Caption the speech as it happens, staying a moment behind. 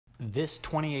This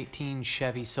 2018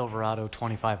 Chevy Silverado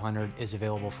 2500 is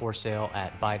available for sale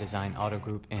at By Design Auto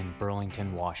Group in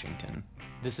Burlington, Washington.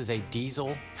 This is a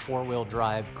diesel four-wheel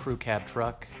drive crew cab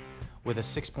truck with a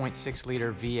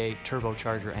 6.6-liter V8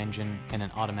 turbocharger engine and an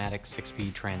automatic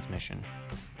 6-speed transmission.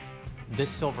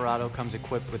 This Silverado comes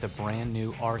equipped with a brand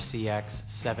new RCX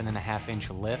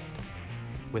 7.5-inch lift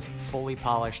with fully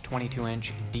polished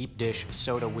 22-inch deep dish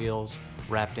Soda wheels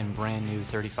wrapped in brand new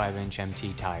 35-inch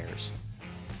MT tires.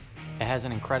 It has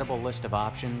an incredible list of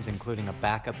options, including a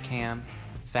backup cam,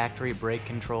 factory brake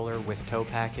controller with tow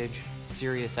package,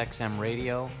 Sirius XM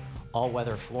radio,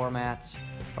 all-weather floor mats,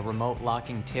 a remote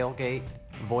locking tailgate,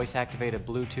 voice-activated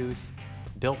Bluetooth,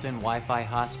 built-in Wi-Fi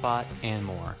hotspot, and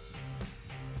more.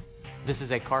 This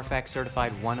is a Carfax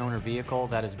certified one-owner vehicle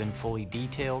that has been fully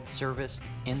detailed, serviced,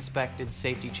 inspected,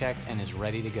 safety checked, and is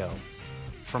ready to go.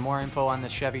 For more info on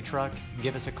this Chevy truck,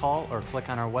 give us a call or click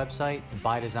on our website,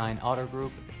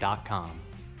 bydesignAutogroup.com.